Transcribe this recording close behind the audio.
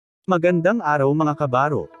Magandang araw mga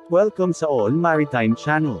kabaro. Welcome sa All Maritime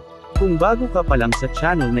Channel. Kung bago ka pa lang sa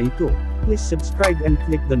channel na ito, please subscribe and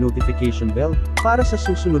click the notification bell para sa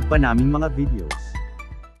susunod pa naming mga videos.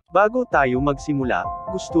 Bago tayo magsimula,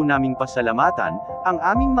 gusto naming pasalamatan ang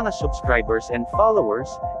aming mga subscribers and followers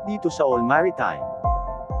dito sa All Maritime.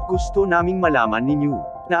 Gusto naming malaman ninyo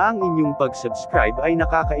na ang inyong pag-subscribe ay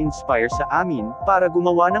nakaka-inspire sa amin para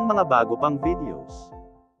gumawa ng mga bago pang videos.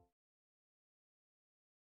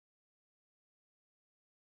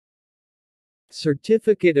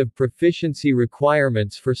 Certificate of Proficiency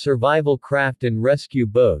Requirements for Survival Craft and Rescue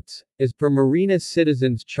Boats, as per MARINA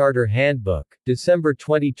Citizens Charter Handbook, December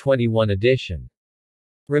 2021 edition.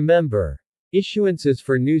 Remember, issuance is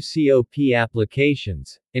for new COP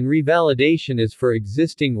applications, and revalidation is for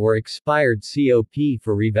existing or expired COP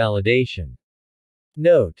for revalidation.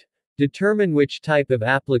 Note: determine which type of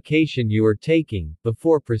application you are taking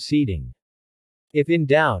before proceeding. If in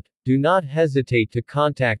doubt, do not hesitate to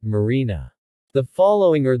contact MARINA. The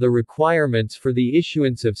following are the requirements for the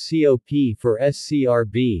issuance of COP for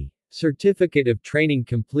SCRB, Certificate of Training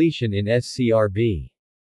Completion in SCRB.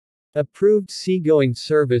 Approved seagoing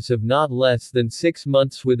service of not less than 6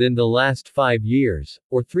 months within the last 5 years,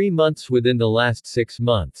 or 3 months within the last 6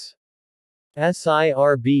 months.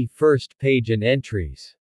 SCRB first page and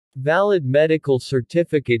entries. Valid medical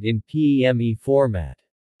certificate in PEME format.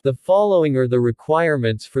 The following are the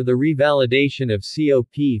requirements for the revalidation of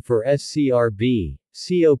COP for SCRB,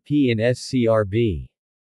 COP in SCRB.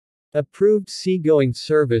 Approved seagoing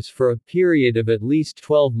service for a period of at least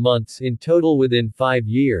 12 months in total within 5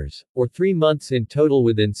 years, or 3 months in total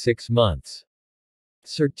within 6 months.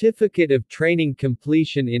 Certificate of Training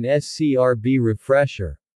Completion in SCRB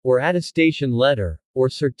refresher, or attestation letter, or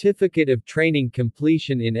Certificate of Training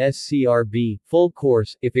Completion in SCRB, full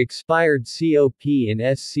course, if expired COP in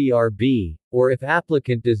SCRB, or if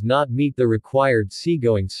applicant does not meet the required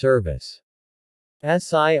seagoing service.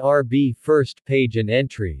 SCRB first page and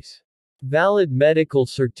entries. Valid medical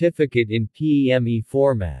certificate in PEME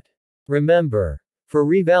format. Remember, for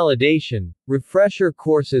revalidation, refresher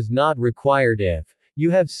course is not required if you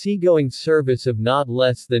have seagoing service of not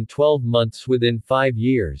less than 12 months within 5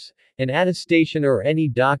 years, an attestation or any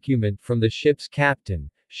document from the ship's captain,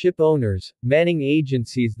 ship owners, manning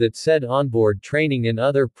agencies that said onboard training and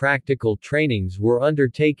other practical trainings were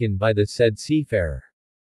undertaken by the said seafarer.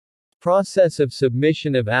 Process of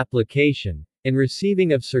submission of application, and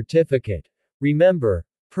receiving of certificate. Remember,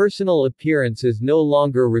 personal appearance is no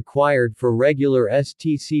longer required for regular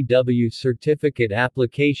STCW certificate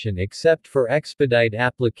application except for expedite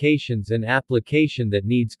applications and application that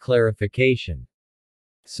needs clarification.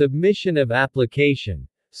 Submission of application.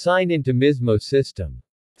 Sign into MISMO system.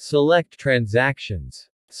 Select transactions.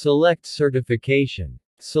 Select certification.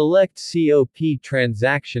 Select COP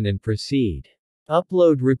transaction and proceed.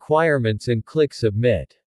 Upload requirements and click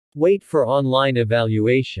submit. Wait for online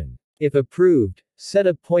evaluation. If approved, set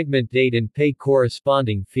appointment date and pay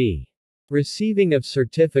corresponding fee. Receiving of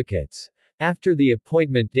certificates. After the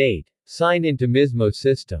appointment date, sign into MISMO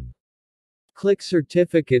system. Click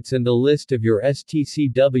certificates and the list of your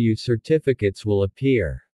STCW certificates will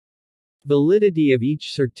appear. Validity of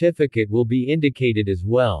each certificate will be indicated as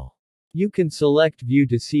well. You can select view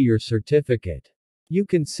to see your certificate. You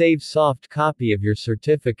can save soft copy of your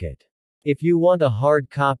certificate. If you want a hard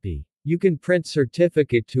copy, you can print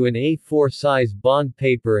certificate to an A4 size bond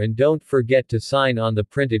paper and don't forget to sign on the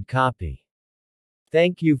printed copy.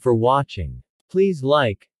 Thank you for watching. Please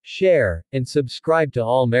like, share, and subscribe to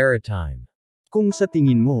All Maritime. Kung sa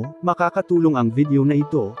tingin mo, makakatulong ang video na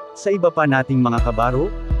ito sa iba pa nating mga kabaro,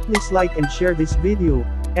 please like and share this video,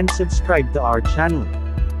 and subscribe to our channel.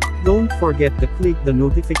 Don't forget to click the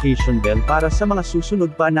notification bell para sa mga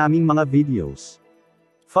susunod pa naming mga videos.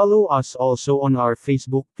 Follow us also on our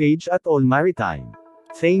Facebook page at All Maritime.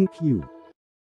 Thank you.